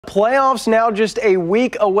playoffs now just a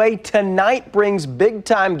week away, tonight brings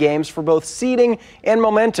big-time games for both seeding and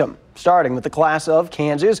momentum. Starting with the class of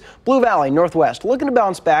Kansas, Blue Valley Northwest looking to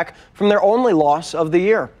bounce back from their only loss of the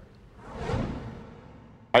year.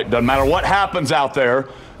 It doesn't matter what happens out there,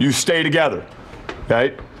 you stay together,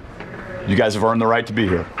 okay? You guys have earned the right to be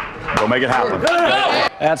here. Go make it happen.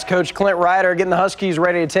 That's Coach Clint Ryder getting the Huskies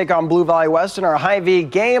ready to take on Blue Valley West in our Hy-Vee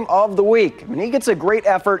game of the week. And he gets a great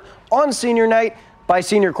effort on senior night by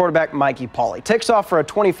senior quarterback Mikey Pauley. Takes off for a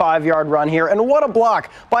 25-yard run here, and what a block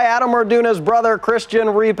by Adam Orduna's brother Christian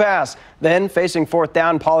Repass. Then, facing fourth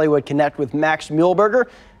down, Pauley would connect with Max Muehlberger,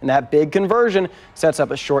 and that big conversion sets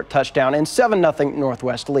up a short touchdown and 7-0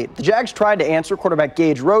 Northwest lead. The Jags tried to answer. Quarterback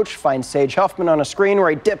Gage Roach finds Sage Huffman on a screen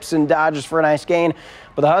where he dips and dodges for a nice gain,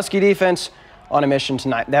 but the Husky defense on a mission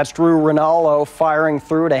tonight. That's Drew Rinaldo firing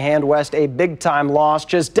through to hand West a big-time loss.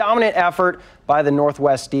 Just dominant effort by the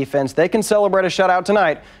Northwest defense. They can celebrate a shutout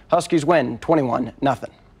tonight. Huskies win 21-0.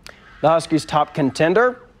 The Huskies' top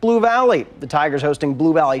contender, Blue Valley. The Tigers hosting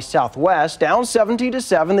Blue Valley Southwest, down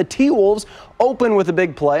 17-7. The T-Wolves open with a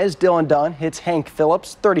big play as Dylan Dunn hits Hank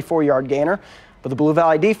Phillips, 34-yard gainer. But the Blue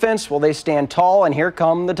Valley defense, well, they stand tall, and here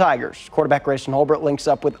come the Tigers. Quarterback Grayson Holbert links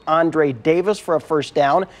up with Andre Davis for a first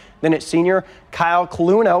down. Then it's senior Kyle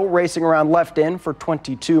Coluno racing around left in for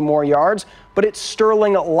 22 more yards. But it's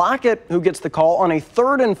Sterling Lockett who gets the call on a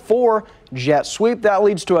 3rd and 4 jet sweep. That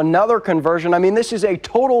leads to another conversion. I mean, this is a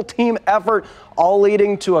total team effort, all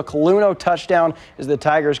leading to a Coluno touchdown as the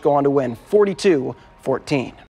Tigers go on to win 42-14.